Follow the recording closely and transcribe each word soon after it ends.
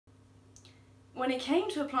when it came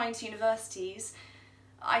to applying to universities,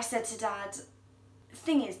 I said to Dad,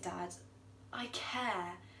 thing is, Dad, I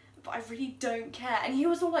care, but I really don't care. And he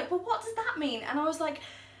was all like, well, what does that mean? And I was like,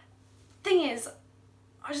 thing is,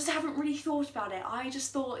 I just haven't really thought about it. I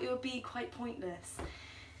just thought it would be quite pointless.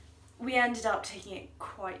 We ended up taking it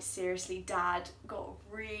quite seriously. Dad got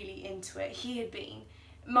really into it. He had been,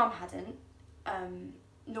 Mum hadn't,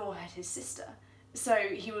 nor had his sister. So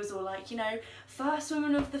he was all like, you know, first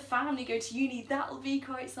woman of the family go to uni, that'll be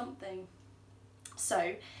quite something.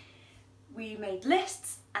 So we made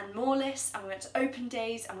lists and more lists, and we went to open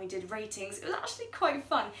days and we did ratings. It was actually quite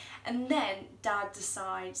fun. And then Dad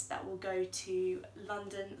decides that we'll go to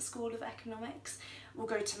London School of Economics, we'll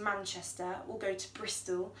go to Manchester, we'll go to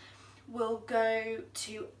Bristol, we'll go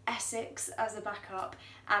to Essex as a backup,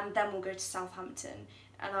 and then we'll go to Southampton.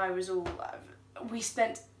 And I was all, we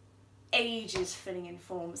spent ages filling in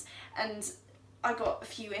forms, and I got a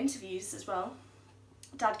few interviews as well.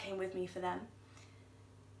 Dad came with me for them.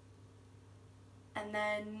 And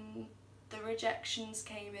then the rejections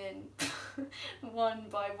came in one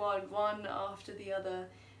by one after the other,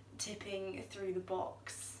 tipping through the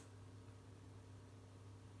box.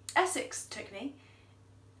 Essex took me,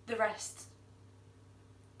 the rest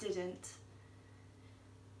didn't.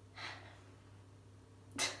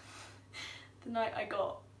 The night I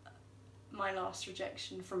got my last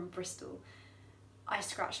rejection from Bristol, I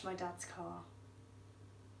scratched my dad's car.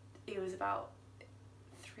 It was about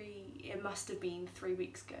it must have been 3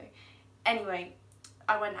 weeks ago. Anyway,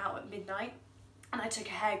 I went out at midnight and I took a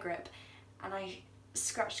hair grip and I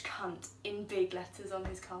scratched cunt in big letters on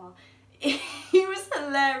his car. He was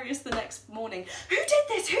hilarious the next morning. Who did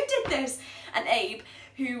this? Who did this? And Abe,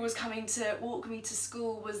 who was coming to walk me to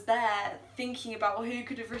school, was there thinking about who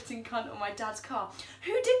could have written cunt on my dad's car.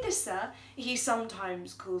 Who did this, sir? He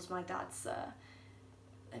sometimes calls my dad sir.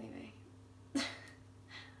 Anyway.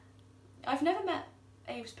 I've never met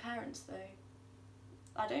Abe's parents though.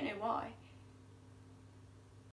 I don't know why.